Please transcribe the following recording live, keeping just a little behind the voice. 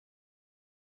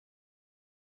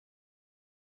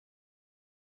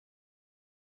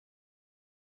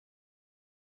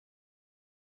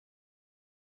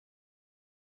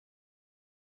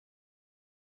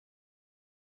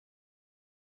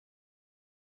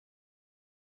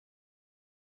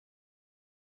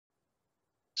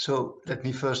So let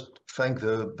me first thank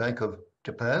the Bank of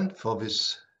Japan for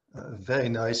this very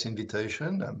nice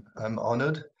invitation. I'm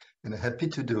honored and happy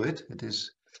to do it. It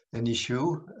is an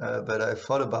issue that I've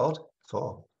thought about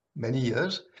for many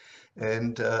years,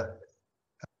 and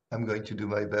I'm going to do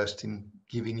my best in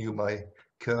giving you my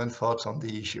current thoughts on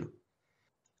the issue.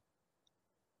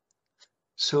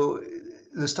 So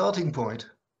the starting point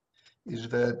is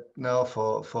that now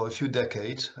for a few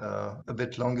decades, a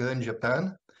bit longer in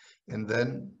Japan, and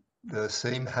then the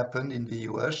same happened in the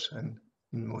US and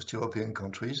in most European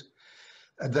countries.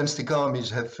 Advanced economies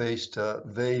have faced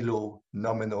very low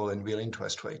nominal and real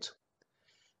interest rates.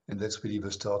 And that's really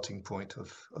the starting point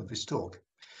of this talk.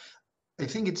 I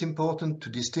think it's important to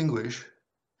distinguish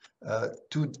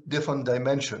two different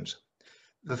dimensions.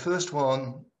 The first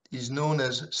one is known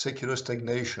as secular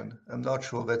stagnation. I'm not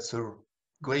sure that's a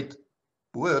great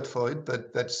word for it,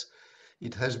 but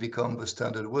it has become the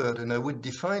standard word. And I would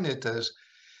define it as,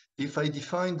 if I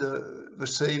define the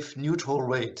safe neutral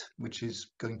rate, which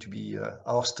is going to be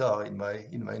R star in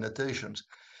my notations,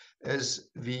 as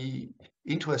the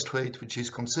interest rate which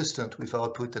is consistent with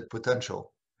output at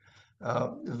potential,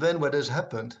 then what has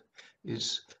happened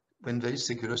is, when there is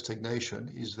secular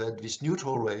stagnation, is that this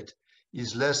neutral rate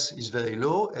is very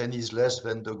low and is less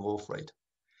than the growth rate.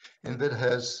 And that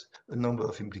has a number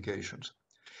of implications.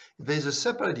 There's a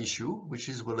separate issue which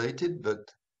is related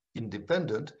but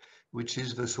independent, which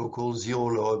is the so-called zero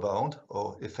lower bound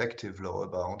or effective lower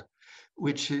bound,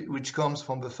 which comes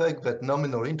from the fact that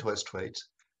nominal interest rates,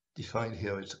 defined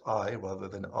here as I rather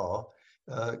than R,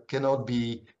 cannot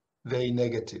be very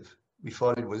negative. We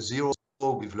thought it was zero.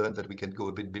 We've learned that we can go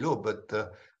a bit below,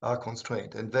 but are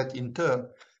constrained. And that in turn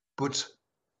puts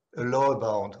a lower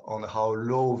bound on how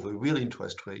low the real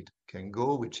interest rate can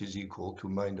go, which is equal to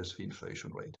minus the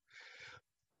inflation rate.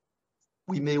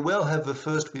 We may well have the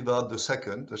first without the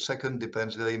second. The second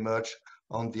depends very much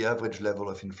on the average level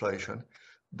of inflation,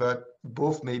 but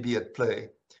both may be at play,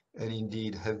 and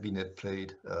indeed have been at play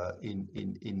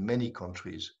in many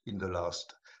countries in the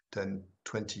last 10,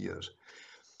 20 years.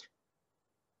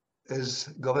 As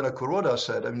Governor Kuroda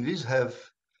said, I mean, these have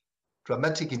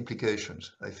dramatic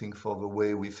implications, I think, for the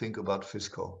way we think about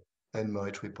fiscal and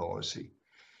monetary policy.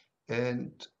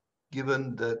 And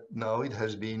given that now it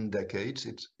has been decades,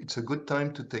 it's a good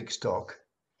time to take stock.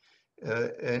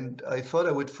 And I thought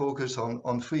I would focus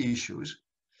on three issues.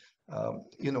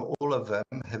 All of them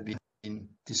have been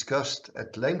discussed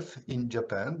at length in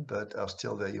Japan, but are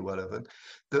still very relevant.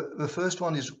 The first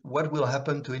one is, what will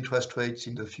happen to interest rates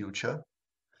in the future?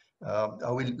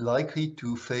 Are we likely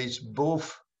to face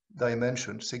both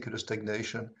dimensions, secular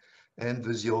stagnation and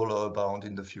the zero lower bound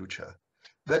in the future?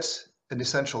 That's an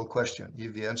essential question.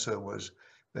 If the answer was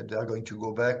that they are going to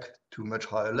go back to much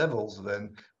higher levels,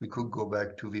 then we could go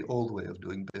back to the old way of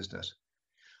doing business.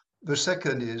 The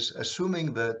second is,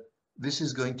 assuming that this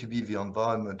is going to be the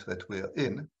environment that we're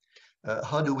in,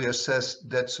 how do we assess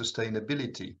debt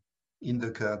sustainability in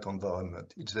the current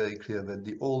environment? It's very clear that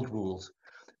the old rules,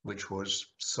 which was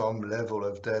some level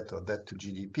of debt or debt to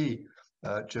GDP,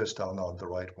 just are not the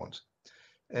right ones.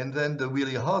 And then the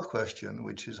really hard question,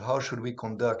 which is, how should we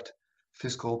conduct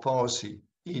fiscal policy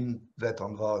in that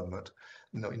environment?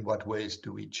 In what ways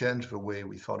do we change the way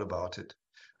we thought about it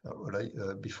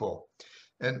before?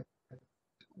 And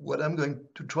what I'm going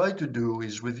to try to do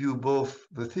is review both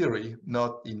the theory,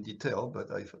 not in detail, but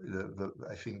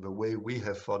I think the way we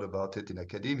have thought about it in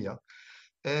academia,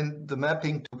 and the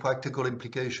mapping to practical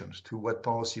implications, to what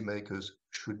policymakers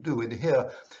should do. And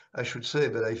here, I should say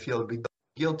that I feel a bit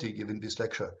guilty giving this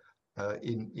lecture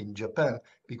in Japan,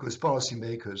 because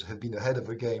policymakers have been ahead of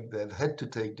the game. They have had to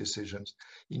take decisions.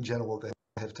 In general, they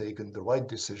have taken the right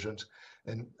decisions,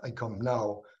 and I come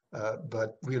now,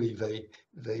 but really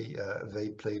they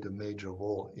played a major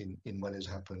role in what has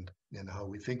happened and how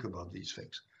we think about these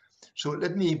things. So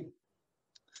let me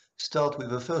start with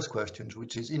the first question,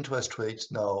 which is interest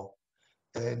rates now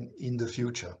and in the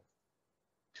future.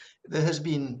 There has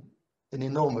been an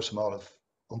enormous amount of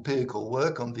empirical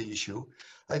work on the issue.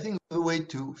 I think the way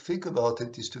to think about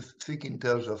it is to think in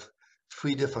terms of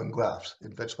three different graphs,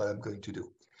 and that's what I'm going to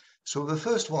do. So the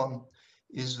first one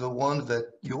is the one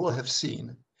that you all have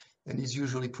seen, and is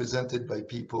usually presented by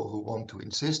people who want to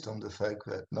insist on the fact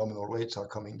that nominal rates are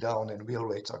coming down and real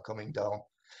rates are coming down.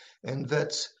 And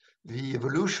that's the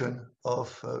evolution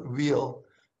of real,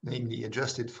 namely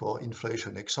adjusted for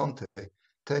inflation ex ante,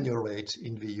 10-year rates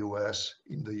in the US,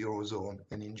 in the Eurozone,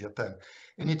 and in Japan.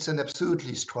 And it's an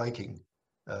absolutely striking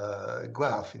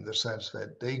graph in the sense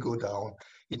that they go down.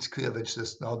 It's clear that it's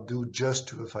just not due just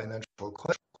to the financial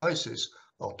crisis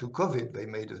or to COVID. They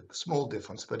made a small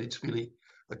difference, but it's really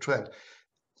a trend.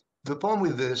 The problem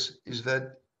with this is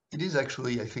that it is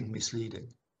actually, I think,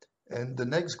 misleading. And the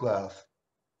next graph,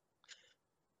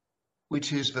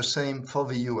 which is the same for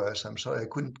the US, I'm sorry, I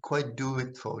couldn't quite do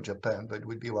it for Japan, but it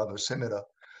would be rather similar,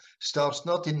 starts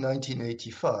not in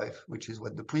 1985, which is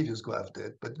what the previous graph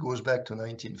did, but goes back to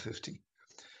 1950.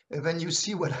 And then you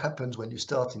see what happens when you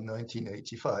start in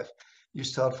 1985. You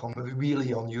start from a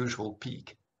really unusual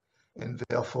peak, and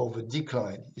therefore the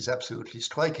decline is absolutely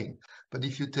striking. But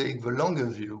if you take the longer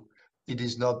view, it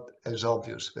is not as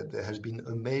obvious that there has been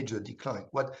a major decline.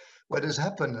 What has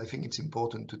happened, I think it's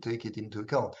important to take it into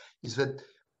account, is that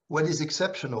what is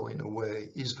exceptional in a way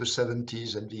is the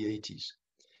 70s and the 80s.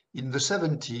 In the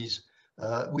 70s,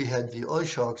 we had the oil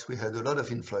shocks, we had a lot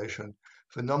of inflation.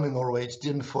 The nominal rates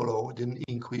didn't follow, didn't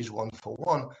increase one for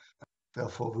one.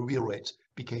 Therefore, the real rates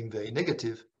became very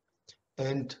negative.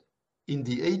 And in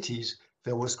the 80s,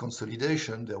 there was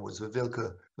consolidation. There was the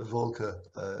Volcker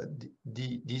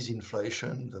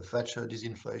disinflation, the Thatcher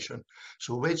disinflation.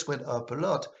 So rates went up a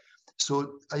lot.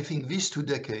 So I think these 2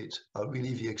 decades are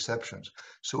really the exceptions.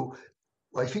 So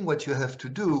I think what you have to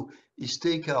do is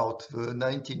take out the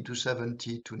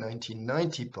 1970 to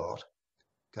 1990 part,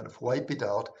 kind of wipe it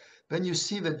out. Then you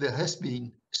see that there has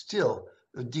been still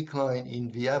a decline in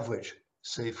the average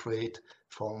safe rate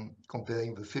from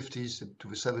comparing the 50s to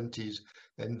the 70s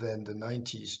and then the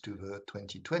 90s to the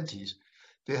 2020s.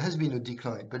 There has been a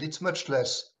decline, but it's much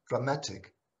less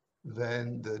dramatic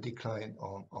than the decline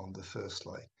on the first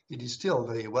slide. It is still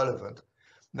very relevant.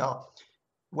 Now,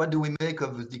 what do we make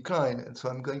of the decline? And so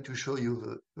I'm going to show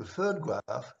you the third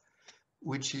graph,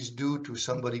 which is due to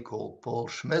somebody called Paul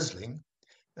Schmesling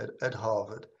at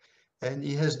Harvard. And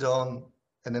he has done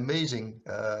an amazing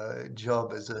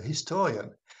job as a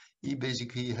historian. He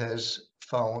basically has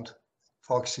found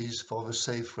proxies for the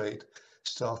safe rate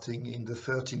starting in the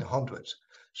 1300s.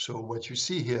 So what you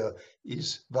see here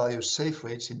is various safe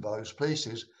rates in various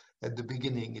places. At the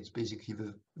beginning, it's basically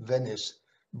the Venice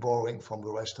borrowing from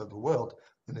the rest of the world.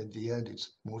 And at the end,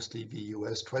 it's mostly the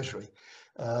US Treasury.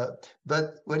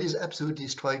 But what is absolutely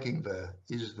striking there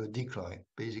is the decline.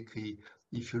 Basically,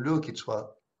 if you look, it's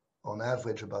on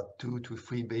average about 2 to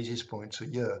 3 basis points a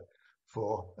year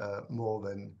for more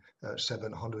than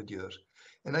 700 years.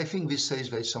 And I think this says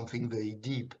there's something very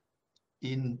deep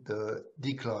in the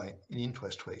decline in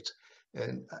interest rates.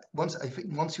 And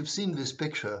once you've seen this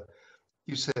picture,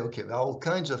 you say, okay, there are all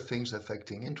kinds of things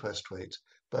affecting interest rates,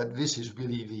 but this is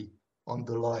really the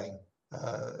underlying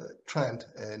trend,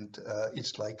 and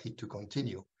it's likely to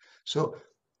continue. So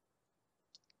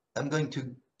I'm going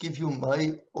to give you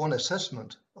my own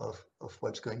assessment of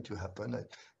what's going to happen.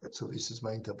 So this is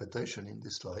my interpretation in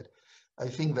this slide. I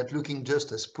think that looking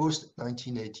just as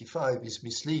post-1985 is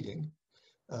misleading.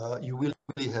 You will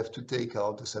really have to take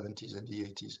out the 70s and the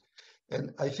 80s.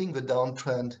 And I think the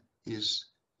downtrend is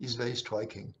very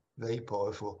striking, very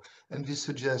powerful. And this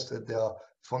suggests that there are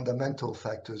fundamental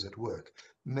factors at work.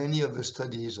 Many of the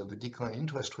studies of the decline in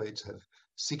interest rates have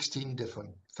 16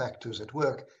 different factors at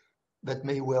work. That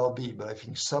may well be, but I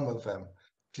think some of them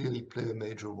clearly play a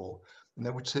major role. And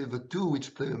I would say the two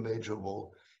which play a major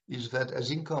role is that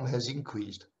as income has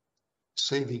increased,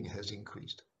 saving has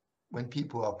increased. When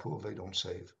people are poor, they don't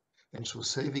save. And so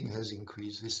saving has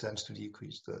increased. This tends to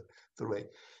decrease the rate.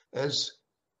 As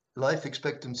life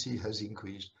expectancy has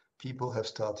increased, people have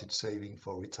started saving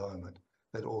for retirement.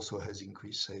 That also has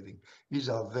increased saving. These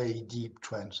are very deep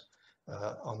trends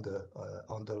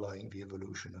underlying the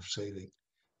evolution of saving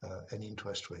and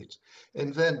interest rates.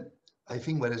 And then I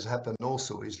think what has happened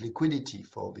also is liquidity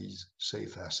for these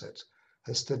safe assets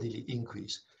has steadily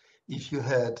increased. If you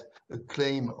had a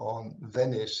claim on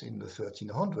Venice in the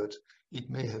 1300s, it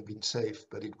may have been safe,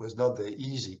 but it was not very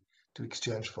easy to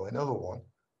exchange for another one,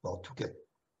 or to get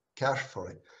cash for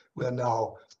it. Where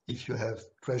now, if you have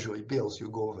treasury bills, you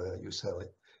go there, you sell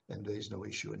it, and there is no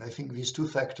issue. And I think these two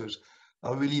factors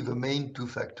are really the main two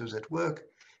factors at work.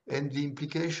 And the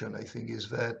implication, I think, is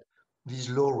that these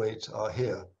low rates are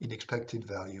here in expected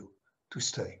value to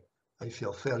stay. I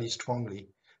feel fairly strongly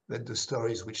that the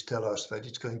stories which tell us that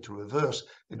it's going to reverse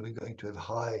and we're going to have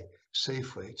high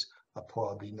safe rates are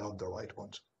probably not the right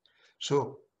ones.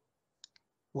 So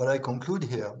what I conclude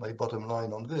here, my bottom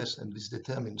line on this, and this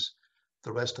determines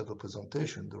the rest of the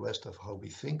presentation, the rest of how we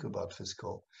think about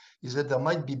fiscal, is that there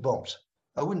might be bumps.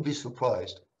 I wouldn't be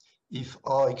surprised if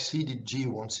R exceeded G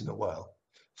once in a while.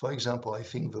 For example, I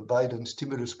think the Biden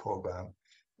stimulus program,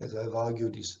 as I've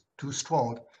argued, is too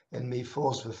strong and may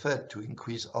force the Fed to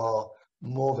increase R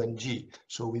more than G.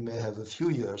 So we may have a few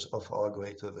years of R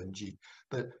greater than G.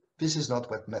 But this is not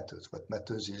what matters. What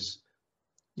matters is,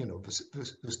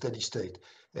 the steady state.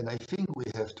 And I think we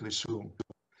have to assume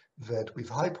that with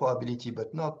high probability,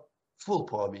 but not full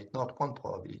probability, not one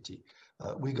probability,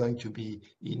 we're going to be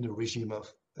in a regime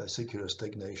of secular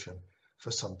stagnation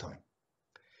for some time.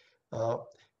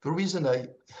 The reason I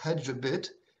hedge a bit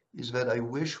is that I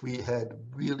wish we had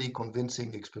really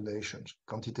convincing explanations,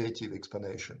 quantitative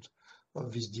explanations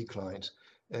of these declines.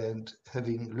 And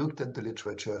having looked at the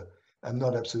literature, I'm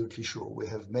not absolutely sure. We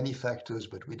have many factors,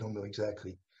 but we don't know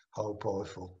exactly how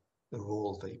powerful the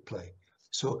role they play.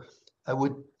 So I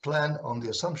would plan on the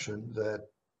assumption that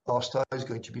R star is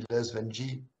going to be less than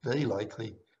G, very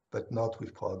likely, but not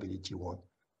with probability 1.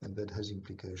 And that has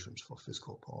implications for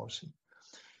fiscal policy.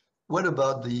 What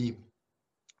about the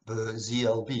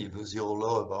ZLB, the zero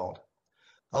lower bound?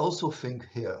 I also think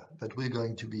here that we're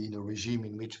going to be in a regime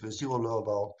in which the zero lower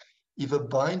bound either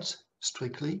binds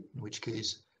strictly, in which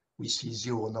case we see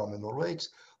zero nominal rates,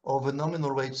 or the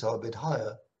nominal rates are a bit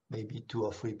higher, maybe 2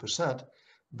 or 3%,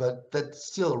 but that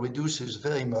still reduces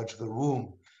very much the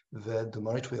room that the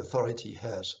monetary authority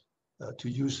has to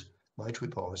use monetary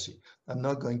policy. I'm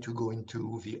not going to go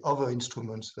into the other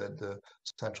instruments that the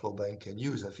central bank can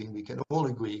use. I think we can all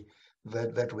agree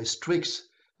that that restricts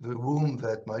the room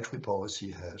that monetary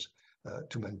policy has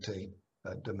to maintain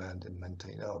demand and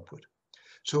maintain output.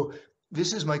 So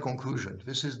this is my conclusion.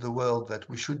 This is the world that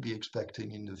we should be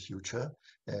expecting in the future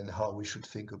and how we should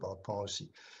think about policy.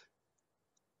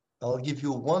 I'll give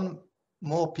you one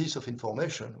more piece of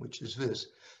information, which is this.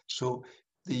 So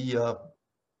the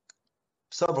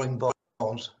sovereign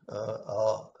bonds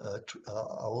are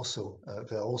also,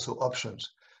 there are also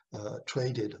options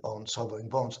traded on sovereign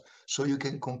bonds. So you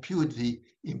can compute the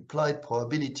implied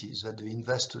probabilities that the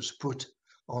investors put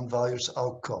on various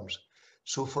outcomes.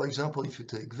 So for example, if you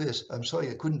take this, I'm sorry,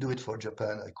 I couldn't do it for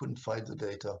Japan. I couldn't find the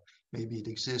data. Maybe it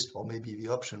exists, or maybe the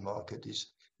option market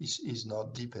is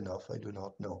not deep enough. I do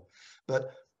not know.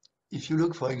 But if you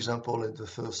look, for example, at the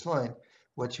first line,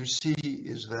 what you see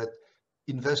is that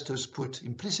investors put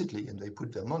implicitly, and they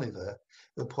put their money there,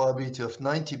 a probability of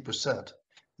 90%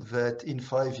 that in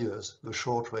 5 years, the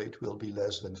short rate will be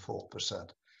less than 4%.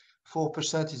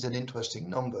 4% is an interesting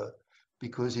number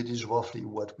because it is roughly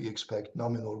what we expect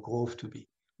nominal growth to be,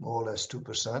 more or less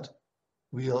 2%,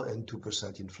 real and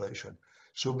 2% inflation.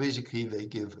 So basically, they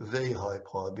give a very high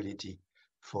probability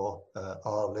for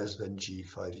R less than G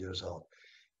 5 years out.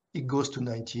 It goes to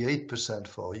 98%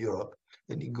 for Europe,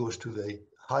 and it goes to very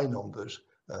high numbers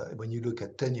when you look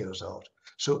at 10 years out.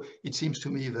 So it seems to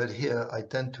me that here I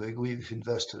tend to agree with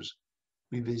investors.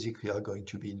 We basically are going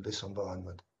to be in this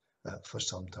environment for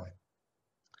some time.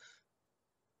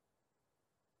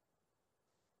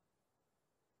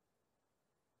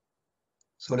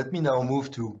 So let me now move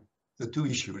to the two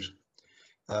issues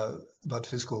about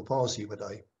fiscal policy that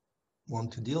I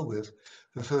want to deal with.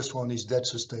 The first one is debt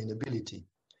sustainability.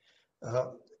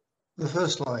 The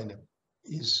first line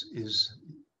is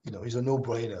a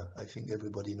no-brainer. I think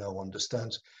everybody now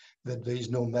understands that there is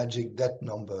no magic debt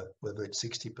number, whether it's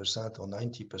 60% or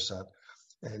 90%.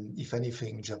 And if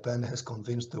anything, Japan has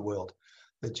convinced the world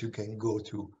that you can go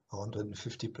to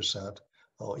 150%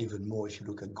 or even more if you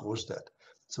look at gross debt.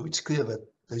 So it's clear that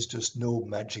there's just no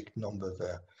magic number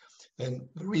there. And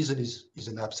the reason is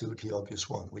an absolutely obvious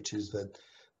one, which is that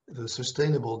the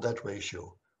sustainable debt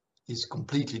ratio is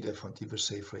completely different if the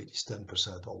safe rate is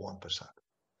 10% or 1%.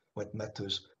 What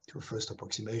matters to a first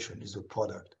approximation is the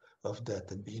product of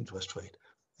debt and the interest rate.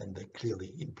 And that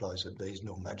clearly implies that there is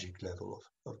no magic level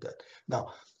of debt.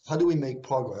 Now, how do we make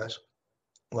progress?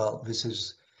 Well, this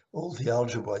is all the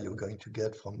algebra you're going to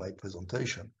get from my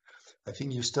presentation. I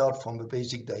think you start from the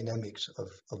basic dynamics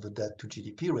of the debt to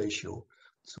GDP ratio.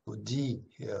 So D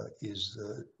here is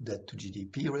the debt to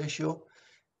GDP ratio.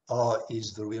 R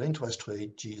is the real interest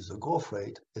rate, G is the growth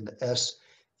rate, and S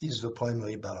is the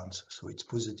primary balance. So it's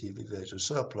positive if there's a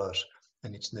surplus,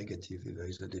 and it's negative if there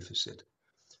is a deficit.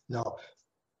 Now,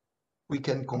 we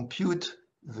can compute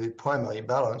the primary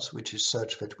balance, which is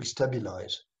such that we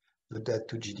stabilize the debt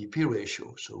to GDP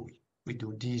ratio. So we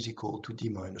do D is equal to D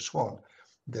minus 1.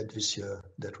 That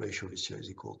ratio this year is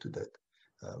equal to that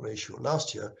ratio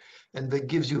last year. And that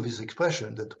gives you this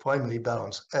expression that the primary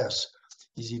balance S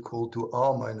is equal to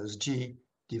R minus G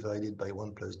divided by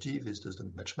 1 plus G, this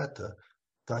doesn't much matter,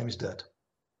 times that.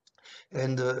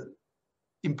 And the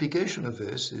implication of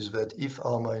this is that if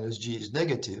R minus G is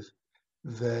negative,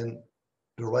 then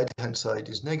the right-hand side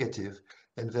is negative,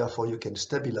 and therefore you can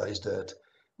stabilize that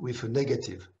with a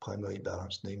negative primary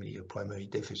balance, namely a primary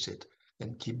deficit,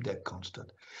 and keep that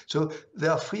constant. So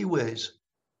there are 3 ways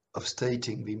of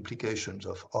stating the implications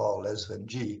of R less than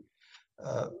G.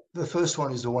 The first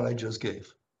one is the one I just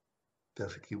gave,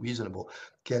 perfectly reasonable.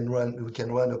 We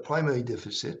can run a primary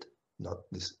deficit, not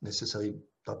necessarily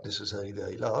not necessarily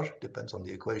very large, depends on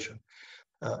the equation,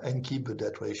 and keep the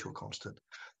debt ratio constant.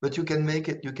 But you can make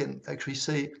it, you can actually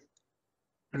say,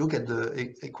 look at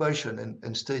the equation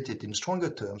and state it in stronger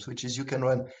terms, which is you can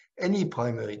run any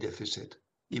primary deficit,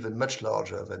 even much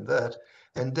larger than that,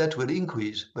 and that will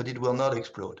increase, but it will not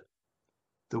explode.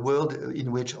 The world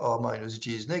in which R minus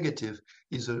G is negative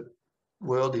is a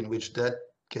world in which debt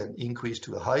can increase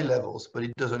to high levels, but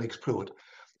it doesn't explode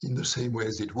in the same way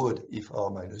as it would if R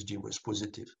minus G was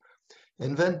positive.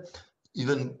 And then,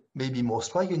 even maybe more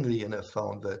strikingly, and I've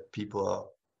found that people are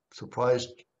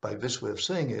surprised by this way of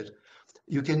saying it,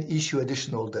 you can issue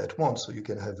additional debt once, so you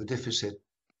can have a deficit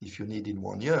if you need in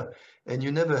 1 year, and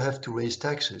you never have to raise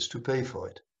taxes to pay for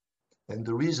it. And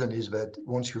the reason is that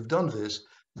once you've done this,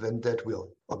 then debt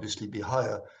will obviously be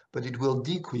higher, but it will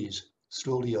decrease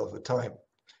slowly over time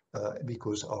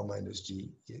because R minus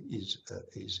G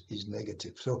is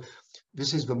negative. So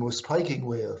this is the most striking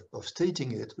way of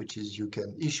stating it, which is you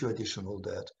can issue additional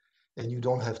debt and you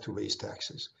don't have to raise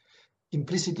taxes.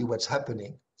 Implicitly, what's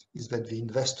happening is that the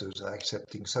investors are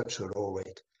accepting such a low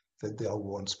rate that they are the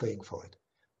ones paying for it.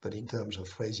 But in terms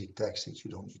of raising taxes,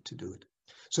 you don't need to do it.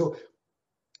 So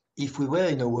if we were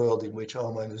in a world in which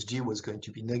R minus G was going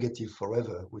to be negative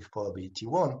forever with probability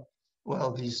 1,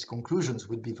 well, these conclusions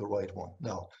would be the right one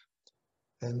now.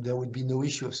 And there would be no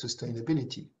issue of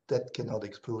sustainability. That cannot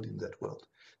explode in that world.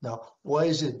 Now, why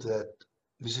is it that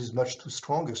this is much too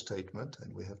strong a statement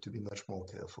and we have to be much more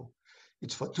careful?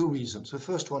 It's for two reasons. The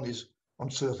first one is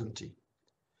uncertainty.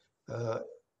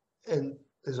 And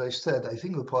as I said, I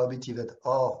think the probability that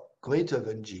R greater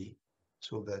than G,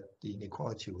 so that the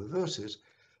inequality reverses,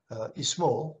 is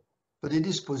small, but it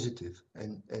is positive,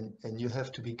 and you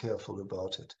have to be careful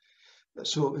about it.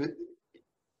 So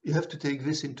you have to take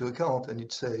this into account, and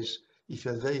it says if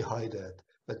you have very high debt,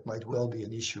 that might well be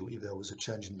an issue if there was a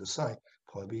change in the sign.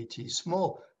 Probability is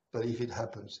small, but if it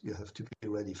happens, you have to be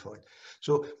ready for it.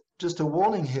 So just a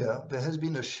warning here, there has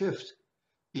been a shift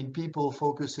in people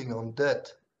focusing on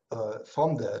debt,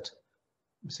 from debt,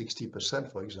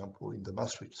 60%, for example, in the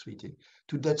Maastricht Treaty,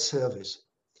 to debt service.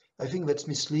 I think that's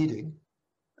misleading.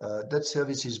 Debt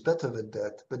service is better than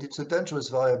debt, but it's a dangerous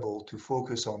variable to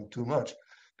focus on too much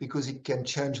because it can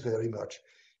change very much.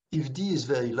 If D is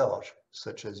very large,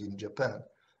 such as in Japan,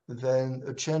 then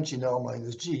a change in R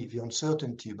minus G, the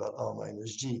uncertainty about R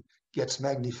minus G, gets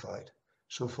magnified.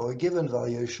 So for a given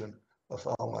variation of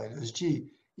R minus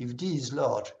G, if D is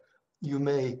large, you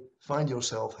may find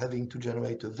yourself having to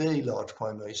generate a very large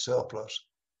primary surplus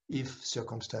if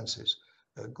circumstances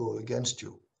go against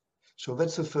you. So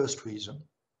that's the first reason.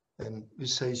 And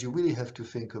this says you really have to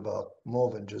think about more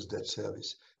than just debt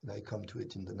service. And I come to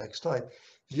it in the next slide.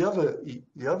 The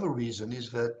other reason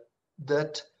is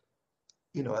that,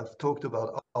 you know, I've talked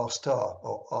about R star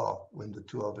or R when the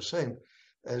two are the same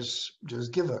as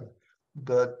just given.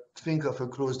 But think of a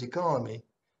closed economy.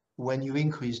 When you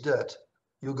increase debt,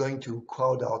 you're going to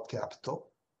crowd out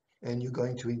capital and you're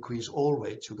going to increase all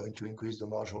rates. You're going to increase the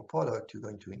marginal product. You're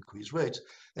going to increase rates.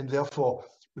 And therefore,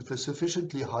 with a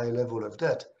sufficiently high level of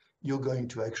debt, you're going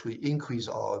to actually increase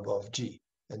R above G.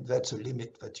 And that's a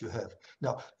limit that you have.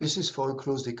 Now, this is for a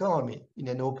closed economy. In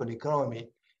an open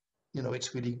economy, you know,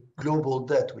 it's really global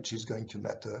debt which is going to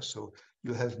matter. So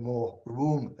you have more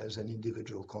room as an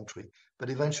individual country. But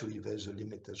eventually, there's a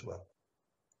limit as well.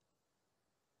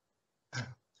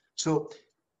 So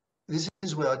this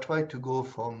is where I try to go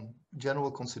from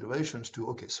general considerations to,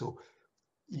 okay, so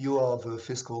you are the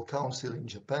fiscal council in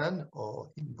Japan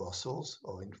or in Brussels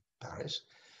or in Paris.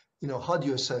 You know, how do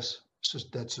you assess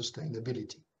debt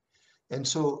sustainability? And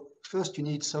so first you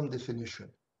need some definition.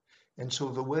 And so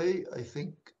the way I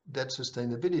think debt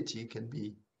sustainability can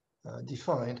be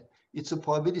defined, it's a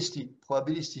probabilistic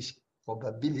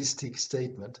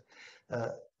statement.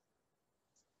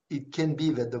 It can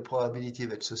be that the probability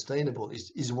that's sustainable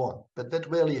is 1, but that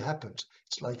rarely happens.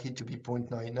 It's likely to be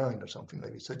 0.99 or something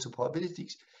like this. So it's a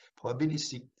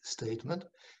probabilistic statement,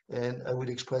 and I would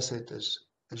express it as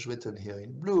written here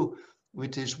in blue,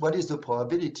 which is what is the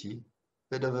probability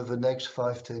that over the next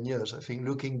 5-10 years, I think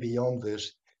looking beyond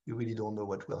this, you really don't know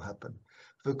what will happen.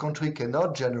 The country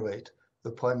cannot generate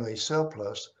the primary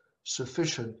surplus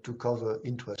sufficient to cover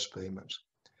interest payments.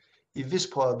 If this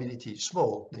probability is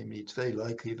small, namely it's very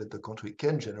likely that the country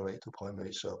can generate a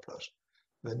primary surplus,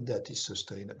 then that is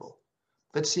sustainable.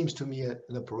 That seems to me an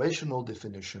operational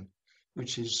definition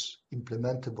which is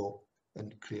implementable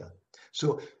and clear.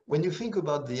 So when you think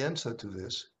about the answer to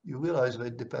this, you realize that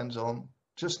it depends on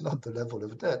just not the level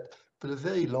of debt, but a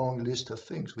very long list of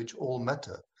things which all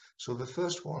matter. So the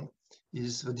first one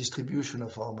is the distribution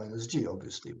of R minus G,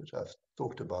 obviously, which I've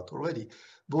talked about already.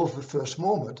 Both the first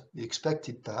moment, the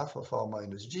expected path of R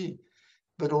minus G,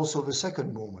 but also the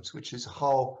second moment, which is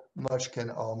how much can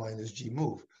R minus G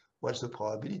move? What's the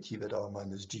probability that R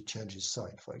minus G changes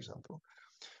sign, for example?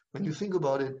 When you think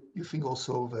about it, you think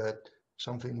also that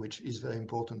something which is very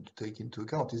important to take into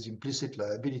account is implicit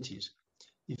liabilities.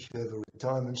 If you have a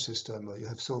retirement system or you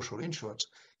have social insurance,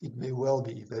 it may well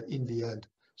be that in the end,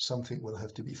 something will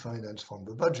have to be financed from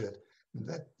the budget, and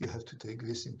that you have to take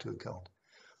this into account.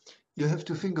 You have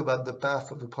to think about the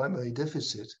path of the primary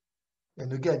deficit.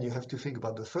 And again, you have to think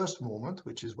about the first moment,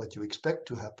 which is what you expect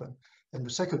to happen, and the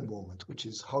second moment, which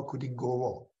is how could it go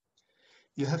wrong?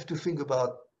 You have to think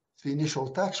about the initial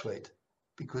tax rate,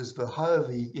 because the higher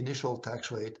the initial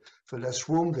tax rate, the less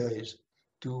room there is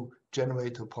to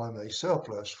generate a primary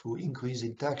surplus through increase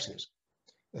in taxes.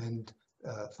 And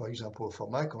for example, for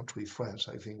my country, France,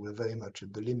 I think we're very much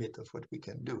at the limit of what we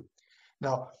can do.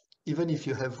 Now, even if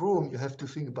you have room, you have to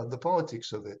think about the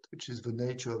politics of it, which is the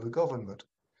nature of a government.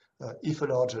 If a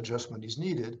large adjustment is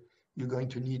needed, you're going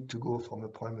to need to go from a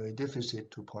primary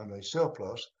deficit to primary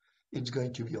surplus. It's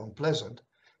going to be unpleasant.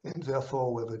 And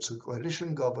therefore, whether it's a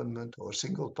coalition government or a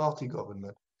single party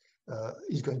government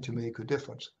is going to make a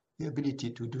difference. The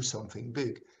ability to do something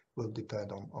big will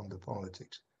depend on the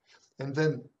politics. And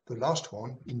then the last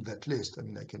one in that list, I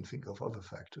mean, I can think of other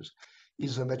factors,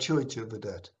 is the maturity of the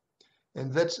debt.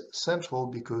 And that's central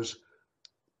because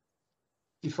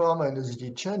if R minus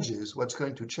G changes, what's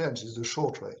going to change is the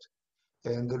short rate.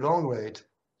 And the long rate,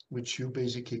 which you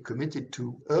basically committed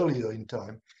to earlier in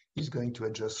time, is going to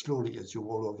adjust slowly as you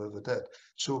roll over the debt.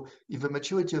 So if the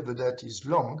maturity of the debt is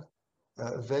long,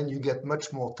 then you get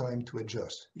much more time to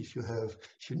adjust. If you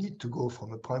need to go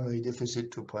from a primary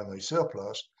deficit to a primary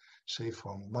surplus, say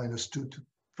from -2 to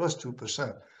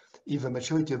 +2%, if the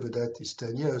maturity of the debt is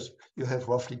 10 years, you have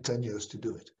roughly 10 years to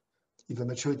do it. If the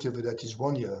maturity of the debt is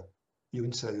 1 year, you're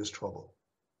in serious trouble.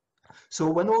 So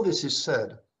when all this is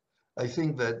said, I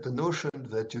think that the notion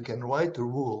that you can write a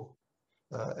rule,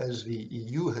 as the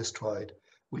EU has tried,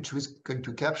 which is going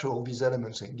to capture all these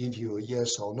elements and give you a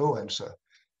yes or no answer,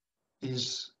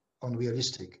 is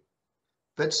unrealistic.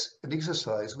 That's an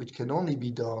exercise which can only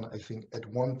be done, I think, at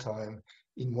one time,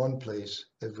 in one place,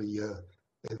 every year,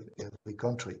 every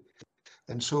country.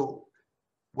 And so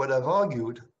what I've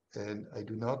argued, and I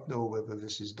do not know whether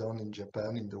this is done in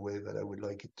Japan in the way that I would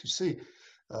like it to see,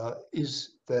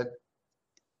 is that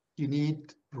you need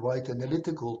to write an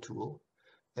analytical tool.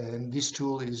 And this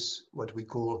tool is what we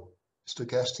call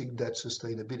stochastic debt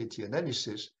sustainability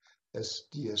analysis,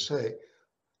 SDSA.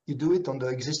 You do it under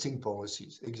existing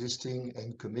policies, existing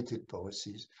and committed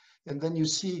policies. And then you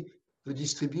see the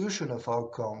distribution of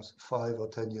outcomes 5 or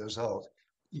 10 years out.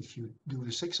 If you do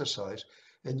this exercise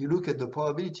and you look at the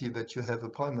probability that you have a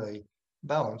primary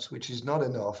balance, which is not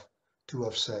enough to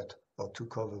offset or to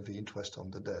cover the interest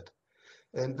on the debt.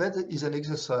 And that is an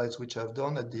exercise which I've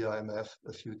done at the IMF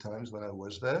a few times when I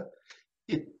was there.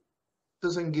 It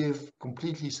doesn't give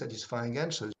completely satisfying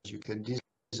answers. You can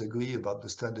disagree about the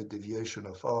standard deviation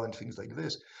of R and things like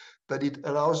this, but it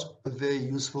allows a very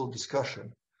useful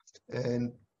discussion.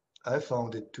 And I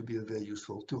found it to be a very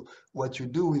useful tool. What you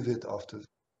do with it after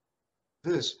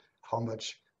this, how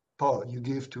much power you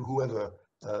give to whoever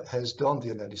has done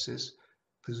the analysis,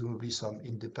 presumably some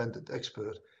independent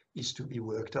expert, is to be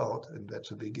worked out, and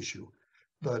that's a big issue.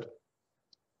 But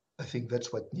I think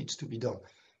that's what needs to be done.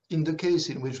 In the case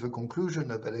in which the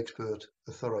conclusion of an expert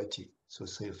authority, so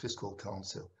say a fiscal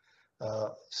council,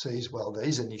 says, well, there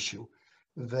is an issue,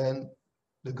 then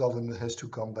the government has to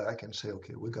come back and say,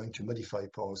 okay, we're going to modify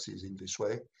policies in this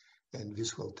way, and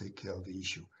this will take care of the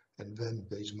issue. And then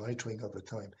there is monitoring over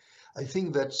time. I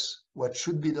think that's what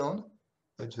should be done.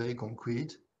 It's very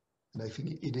concrete, and I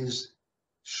think it is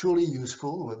surely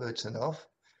useful. Whether it's enough,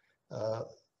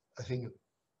 I think it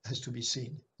has to be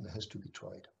seen and has to be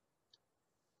tried.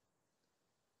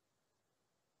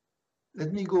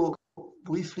 Let me go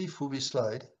briefly through this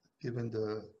slide, given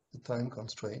the time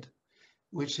constraint,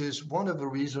 which is one of the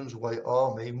reasons why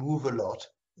R may move a lot,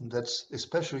 and that's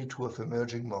especially true of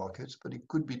emerging markets, but it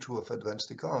could be true of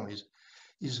advanced economies,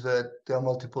 is that there are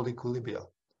multiple equilibria.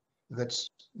 That's,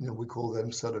 we call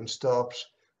them sudden stops,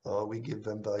 we give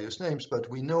them various names, but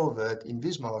we know that in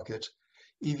these markets,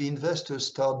 if investors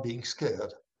start being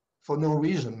scared, for no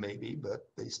reason maybe, but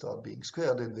they start being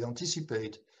scared and they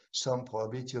anticipate some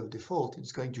probability of default,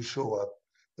 it's going to show up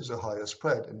as a higher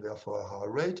spread and therefore a higher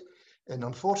rate. And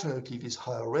unfortunately, this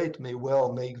higher rate may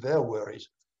well make their worries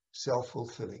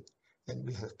self-fulfilling. And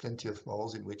we have plenty of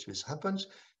models in which this happens,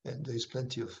 and there's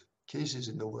plenty of cases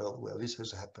in the world where this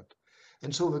has happened.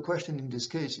 And so the question in this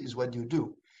case is, what do you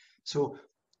do? So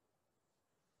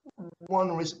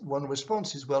one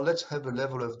response is, well, let's have a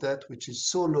level of debt which is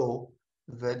so low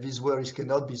that these worries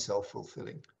cannot be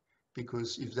self-fulfilling.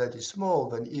 Because if that is small,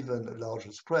 then even a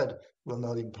larger spread will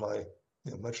not imply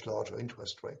much larger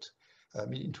interest rates,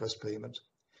 interest payments.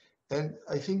 And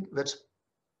I think that's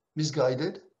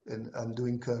misguided, and I'm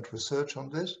doing current research on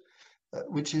this,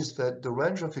 which is that the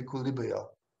range of equilibria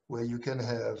where you can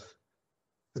have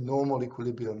a normal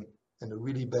equilibrium and a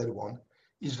really bad one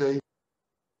is very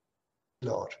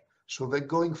large. So they're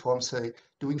going from, say,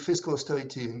 doing fiscal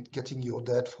austerity and getting your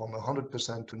debt from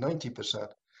 100% to 90%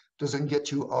 doesn't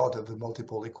get you out of the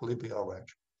multiple equilibria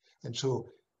range. And so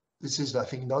this is, I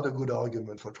think, not a good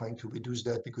argument for trying to reduce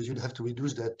debt, because you'd have to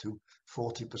reduce that to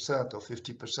 40% or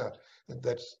 50%, and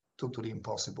that's totally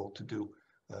impossible to do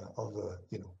over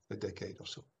a decade or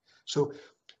so. So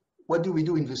what do we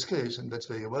do in this case? And that's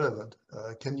very relevant.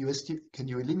 Can you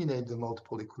eliminate the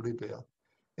multiple equilibria?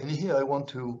 And here I want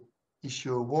to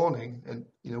issue a warning and,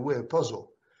 in a way, a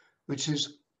puzzle, which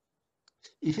is,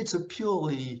 if it's a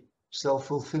purely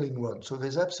self-fulfilling one, so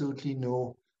there's absolutely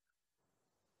no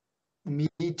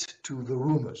meat to the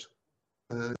rumors,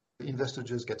 investors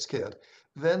just get scared,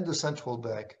 then the central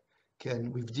bank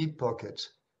can, with deep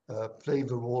pockets, play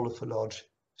the role of a large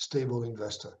stable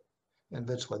investor. And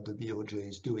that's what the BOJ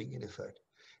is doing, in effect.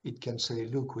 It can say,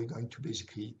 look, we're going to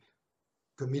basically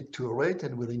commit to a rate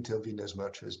and will intervene as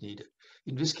much as needed.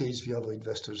 In this case, the other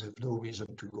investors have no reason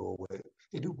to go away.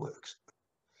 It works.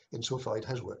 And so far it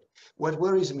has worked. What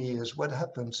worries me is what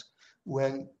happens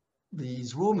when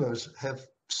these rumors have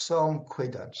some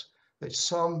credence. There's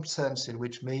some sense in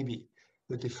which maybe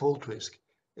the default risk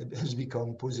has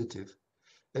become positive.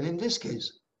 And in this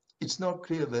case, it's not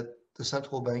clear that the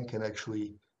central bank can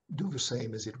actually do the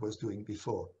same as it was doing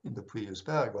before in the previous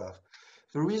paragraph.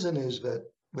 The reason is that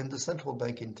when the central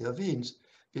bank intervenes,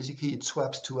 basically it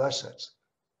swaps two assets.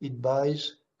 It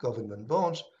buys government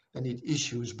bonds and it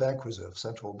issues bank reserves,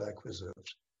 central bank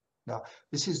reserves. Now,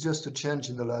 this is just a change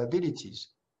in the liabilities,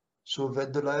 so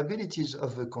that the liabilities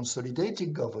of the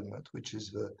consolidated government, which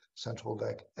is the central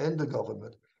bank and the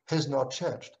government, has not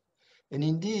changed. And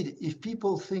indeed, if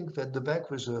people think that the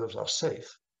bank reserves are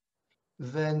safe,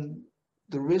 then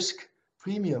the risk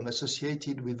premium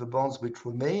associated with the bonds which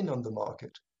remain on the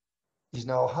market is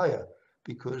now higher,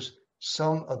 because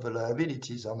some of the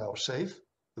liabilities are now safe,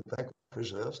 the bank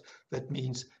reserves. That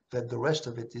means that the rest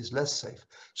of it is less safe.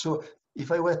 So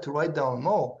if I were to write down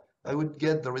more, I would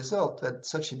get the result that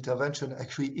such intervention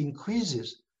actually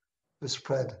increases the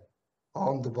spread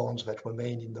on the bonds that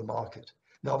remain in the market.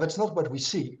 Now, that's not what we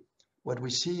see. What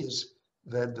we see is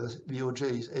that the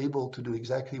BOJ is able to do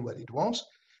exactly what it wants.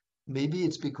 Maybe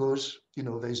it's because,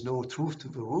 there's no truth to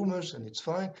the rumors and it's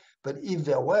fine. But if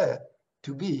there were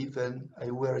to be, then I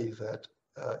worry that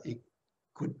it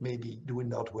could maybe do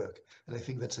not work. And I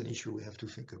think that's an issue we have to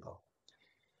think about.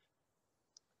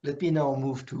 Let me now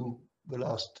move to the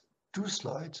last two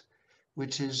slides,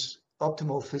 which is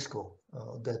optimal fiscal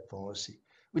debt policy,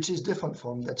 which is different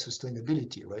from debt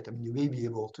sustainability, right? I mean, you may be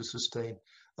able to sustain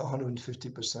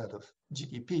 150% of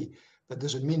GDP. That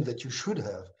doesn't mean that you should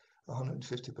have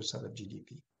 150% of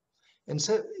GDP. And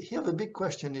so here the big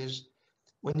question is,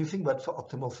 when you think about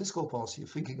optimal fiscal policy, you're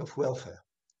thinking of welfare.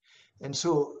 And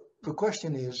so the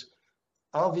question is,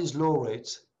 are these low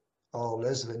rates, or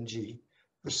less than G,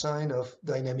 the sign of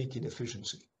dynamic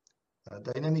inefficiency?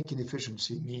 Dynamic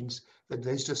inefficiency means that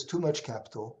there's just too much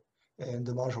capital and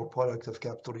the marginal product of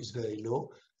capital is very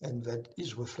low, and that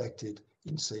is reflected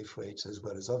in safe rates as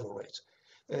well as other rates.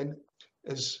 And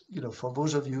as for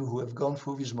those of you who have gone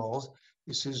through these models,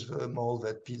 this is the model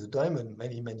that Peter Diamond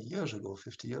many years ago,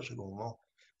 50 years ago more,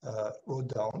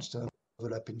 wrote down, it's the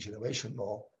overlapping generation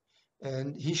model.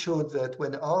 And he showed that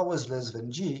when R was less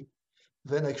than G,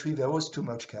 then actually there was too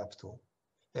much capital.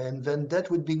 And then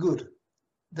that would be good.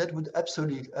 That would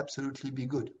absolutely be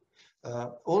good.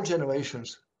 All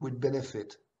generations would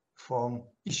benefit from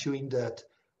issuing debt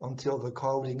until the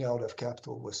crowding out of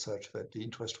capital was such that the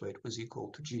interest rate was equal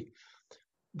to G.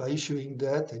 By issuing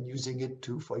debt and using it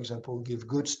to, for example, give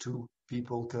goods to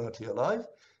people currently alive,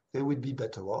 they would be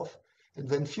better off. And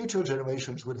then future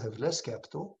generations would have less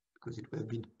capital because it would have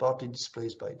been partly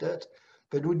displaced by debt,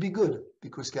 but it would be good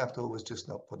because capital was just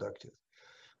not productive.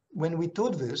 When we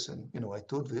taught this, and I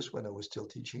taught this when I was still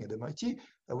teaching at MIT,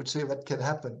 I would say that can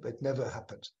happen, but it never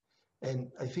happens. And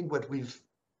I think what we've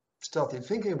started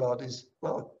thinking about is,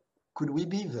 well, could we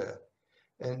be there?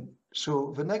 And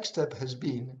so the next step has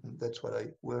been, and that's what I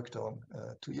worked on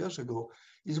 2 years ago,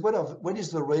 is what is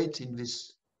the rate in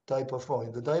this type of model,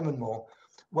 in the Diamond model?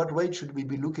 What rate should we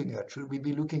be looking at? Should we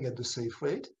be looking at the safe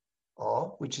rate,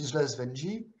 R, which is less than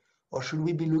G, or should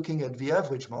we be looking at the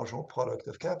average marginal product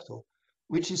of capital,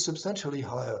 which is substantially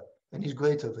higher and is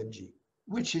greater than G?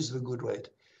 Which is the good rate?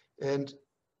 And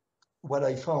what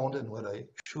I found and what I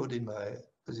showed in my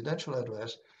presidential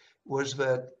address was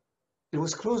that it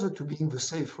was closer to being the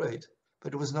safe rate,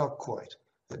 but it was not quite.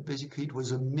 That basically it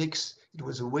was a mix, it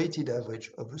was a weighted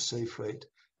average of the safe rate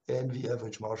and the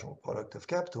average marginal product of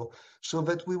capital, so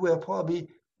that we were probably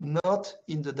not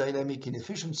in the dynamic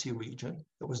inefficiency region.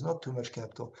 There was not too much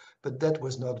capital, but that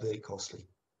was not very costly.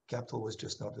 Capital was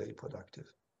just not very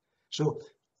productive. So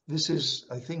this is,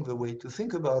 I think, the way to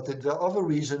think about it. There are other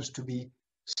reasons to be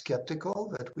skeptical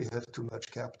that we have too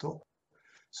much capital.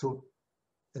 So,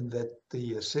 and that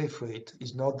the safe rate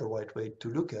is not the right way to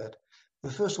look at.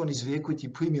 The first one is the equity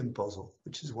premium puzzle,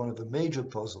 which is one of the major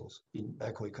puzzles in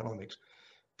macroeconomics.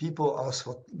 People ask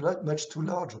for much too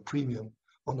large a premium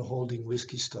on holding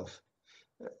risky stuff.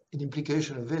 An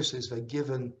implication of this is that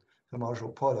given the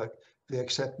marginal product, they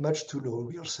accept much too low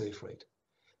real safe rate.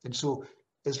 And so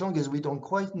as long as we don't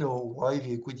quite know why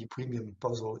the equity premium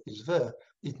puzzle is there,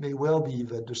 it may well be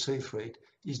that the safe rate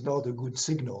is not a good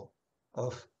signal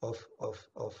of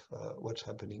what's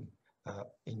happening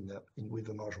with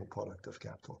the marginal product of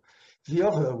capital. The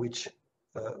other, which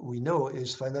we know,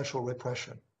 is financial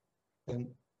repression. And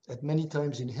at many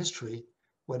times in history,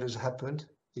 what has happened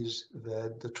is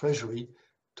that the Treasury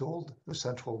told the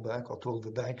central bank, or told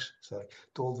the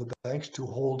banks to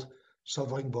hold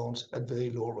sovereign bonds at very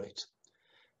low rates.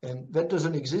 And that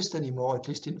doesn't exist anymore, at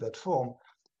least in that form,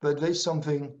 but there's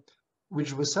something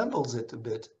which resembles it a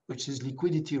bit, which is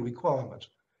liquidity requirements.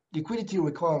 Liquidity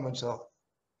requirements are,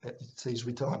 it says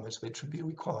retirements, but it should be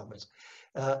requirements.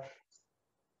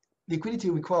 Liquidity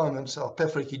requirements are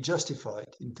perfectly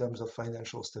justified in terms of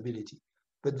financial stability,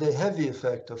 but they have the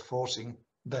effect of forcing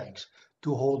banks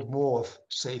to hold more of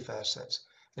safe assets,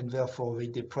 and therefore they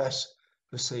depress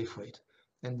the safe rate.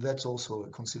 And that's also a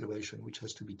consideration which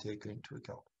has to be taken into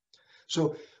account.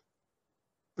 So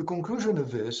the conclusion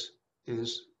of this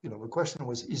is, the question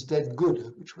was, is that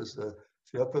good, which was the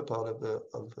upper part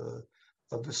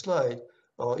of the slide,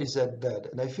 or is that bad?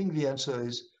 And I think the answer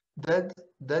is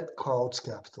that crowds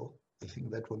capital. I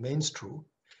think that remains true,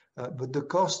 but the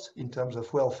cost in terms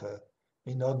of welfare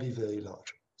may not be very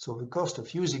large. So the cost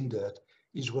of using that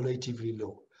is relatively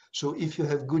low. So if you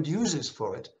have good uses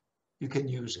for it, you can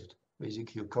use it.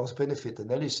 Basically, your cost-benefit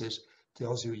analysis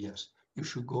tells you, yes, you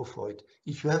should go for it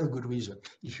if you have a good reason.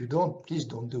 If you don't, please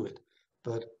don't do it,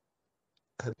 but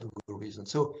have a good reason.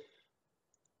 So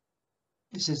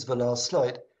this is the last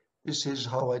slide. This is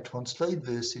how I translate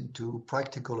this into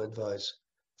practical advice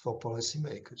for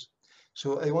policymakers.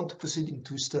 So I want to proceed in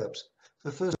two steps.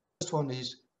 The first one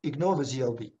is ignore the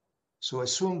ZLB. So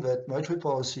assume that monetary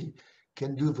policy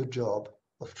can do the job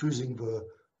of choosing the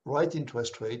right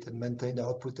interest rate and maintain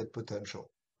output at potential.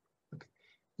 Okay.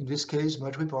 In this case,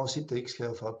 monetary policy takes care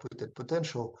of output at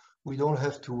potential. We don't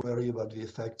have to worry about the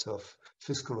effects of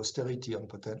fiscal austerity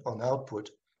on output,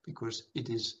 because it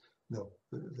is,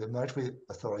 the monetary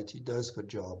authority does the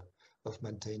job of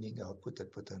maintaining output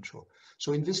at potential.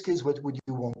 So in this case, what would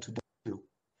you want to do?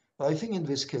 I think in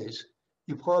this case,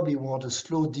 you probably want a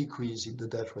slow decrease in the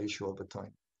debt ratio over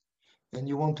time. And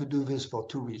you want to do this for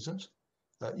two reasons.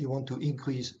 You want to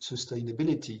increase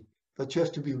sustainability, but you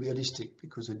have to be realistic,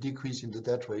 because a decrease in the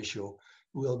debt ratio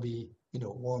will be,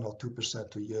 1 or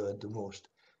 2% a year at the most.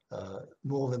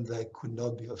 More than that could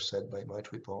not be offset by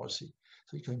monetary policy.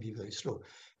 So it can be very slow.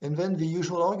 And then the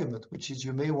usual argument, which is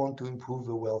you may want to improve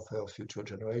the welfare of future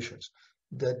generations.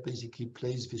 That basically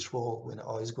plays this role when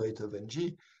R is greater than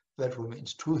G. That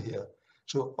remains true here.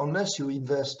 So unless you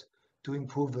invest to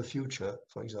improve the future,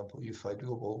 for example, you fight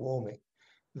global warming,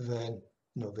 then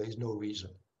there is no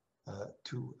reason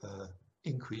to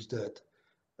increase that.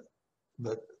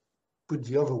 But put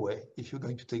the other way, if you're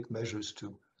going to take measures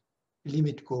to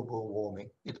limit global warming,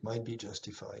 it might be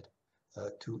justified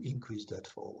to increase that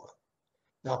for a while.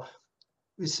 Now,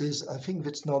 I think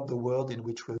that's not the world in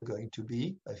which we're going to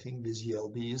be. I think the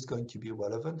ZLB is going to be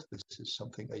relevant. This is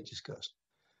something I discussed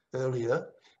earlier.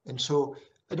 And so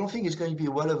I don't think it's going to be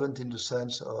relevant in the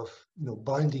sense of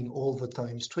binding all the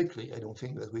time strictly. I don't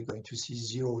think that we're going to see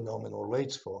zero nominal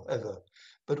rates forever,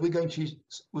 but we're going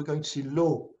to see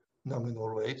low nominal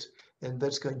rates, and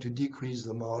that's going to decrease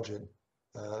the margin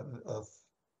of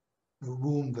the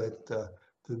room that the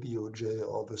BOJ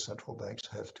or the central banks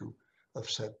have to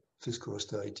offset fiscal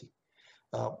austerity.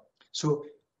 So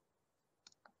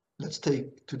let's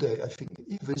take today, I think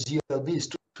if the ZLB is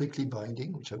strictly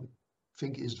binding, which I would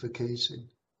think is the case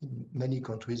in many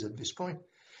countries at this point,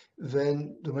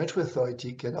 then the monetary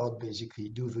authority cannot basically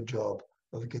do the job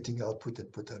of getting output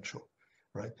at potential.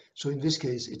 right? So in this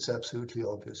case, it's absolutely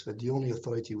obvious that the only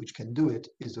authority which can do it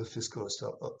is the fiscal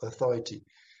authority,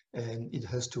 and it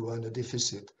has to run a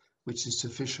deficit which is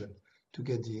sufficient to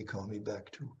get the economy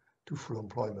back to full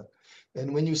employment.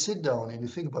 And when you sit down and you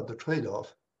think about the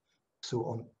trade-off,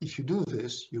 so if you do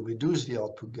this, you reduce the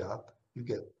output gap, you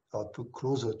get output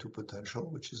closer to potential,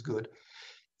 which is good.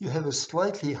 You have a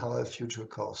slightly higher future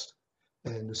cost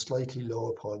and a slightly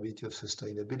lower probability of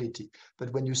sustainability.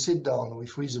 But when you sit down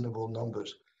with reasonable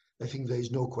numbers, I think there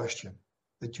is no question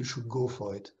that you should go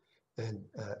for it and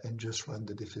just run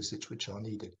the deficits which are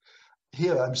needed.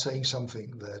 Here I'm saying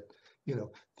something that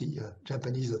the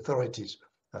Japanese authorities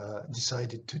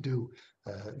decided to do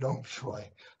long before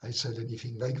I said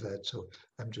anything like that. So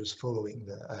I'm just following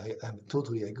that. I'm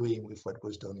totally agreeing with what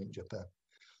was done in Japan.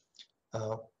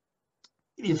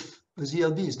 If the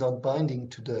ZLB is not binding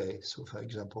today, so for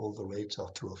example, the rates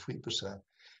are 2 or 3%,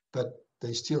 but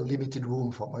there's still limited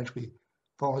room for monetary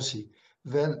policy,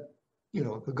 then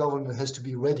the government has to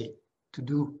be ready to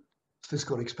do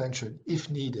fiscal expansion if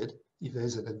needed, if there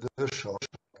is an adverse shock.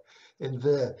 And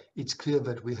there, it's clear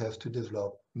that we have to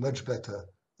develop much better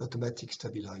automatic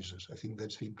stabilizers. I think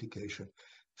that's the implication.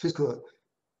 Fiscal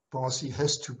policy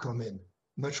has to come in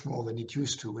much more than it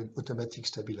used to, and automatic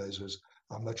stabilizers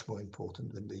are much more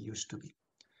important than they used to be.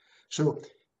 So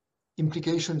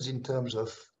implications in terms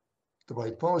of the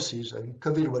right policies, and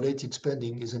COVID-related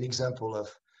spending is an example of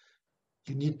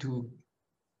you need to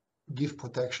give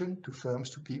protection to firms,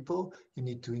 to people, you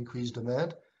need to increase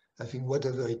demand. I think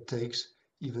whatever it takes,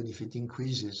 even if it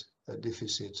increases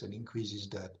deficits and increases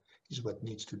debt, is what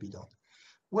needs to be done.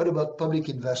 What about public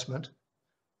investment?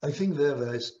 I think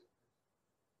there's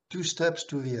 2 steps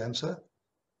to the answer.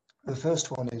 The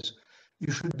first one is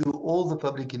you should do all the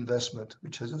public investment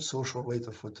which has a social rate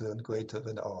of return greater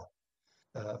than R.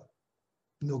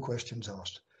 No questions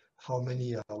asked. How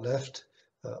many are left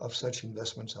of such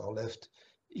investments are left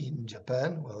in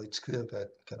Japan? Well, it's clear that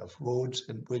kind of roads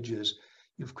and bridges,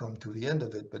 you've come to the end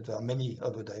of it, but there are many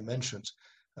other dimensions,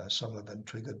 some of them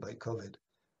triggered by COVID,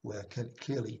 where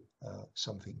clearly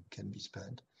something can be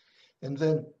spent. And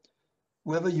then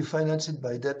whether you finance it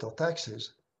by debt or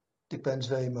taxes depends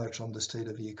very much on the state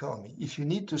of the economy. If you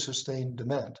need to sustain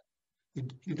demand,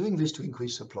 you're doing this to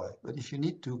increase supply, but if you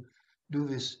need to do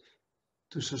this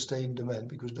to sustain demand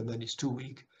because demand is too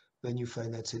weak, then you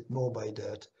finance it more by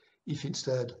debt. If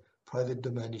instead private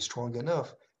demand is strong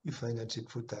enough, you finance it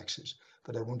through taxes.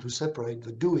 But I want to separate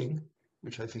the doing,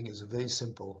 which I think is a very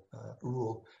simple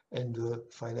rule, and the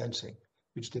financing,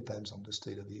 which depends on the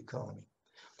state of the economy.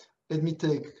 Let me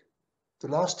take the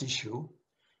last issue,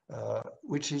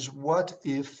 which is what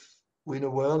if we're in a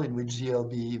world in which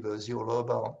ZLB, the zero lower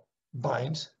bound,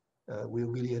 binds, we're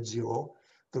really at zero,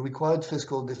 the required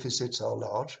fiscal deficits are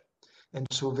large, and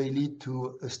so they lead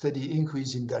to a steady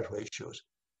increase in debt ratios.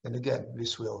 And again,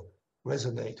 this will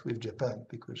resonate with Japan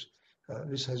because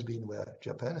this has been where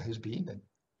Japan has been and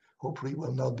hopefully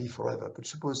will not be forever, but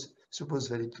suppose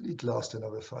that it lasts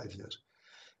another 5 years.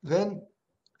 Then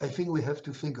I think we have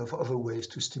to think of other ways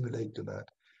to stimulate demand.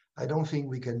 I don't think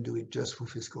we can do it just through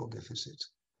fiscal deficits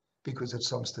because at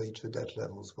some stage the debt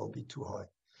levels will be too high.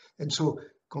 And so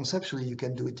conceptually you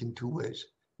can do it in 2 ways.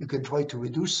 You can try to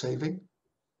reduce saving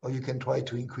or you can try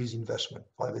to increase investment,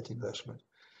 private investment.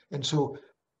 And so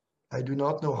I do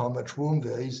not know how much room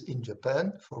there is in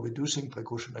Japan for reducing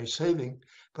precautionary saving,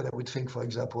 but I would think, for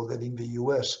example, that in the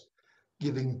US,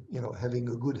 having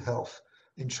a good health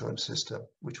insurance system,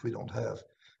 which we don't have,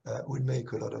 would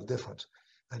make a lot of difference.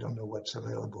 I don't know what's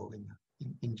available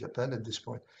in Japan at this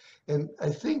point. And I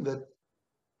think that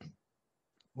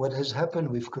what has happened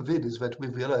with COVID is that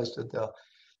we've realized that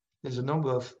there's a number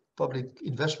of public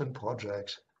investment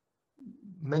projects,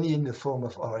 many in the form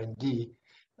of R&D,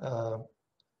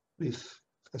 with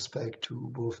respect to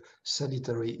both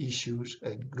sanitary issues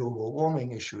and global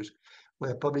warming issues,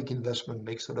 where public investment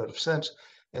makes a lot of sense.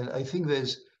 And I think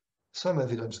there's some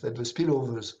evidence that the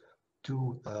spillovers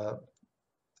to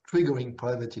triggering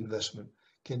private investment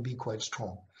can be quite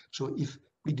strong. So if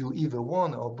we do either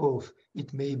one or both,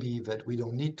 it may be that we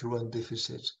don't need to run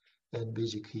deficits and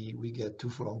basically we get to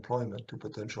full employment, to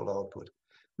potential output,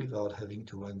 without having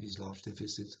to run these large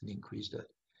deficits and increase that.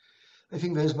 I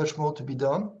think there's much more to be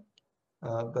done,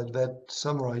 but that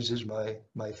summarizes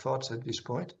my thoughts at this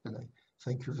point, and I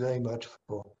thank you very much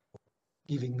for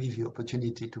giving me the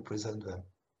opportunity to present them.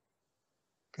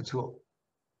 That's all.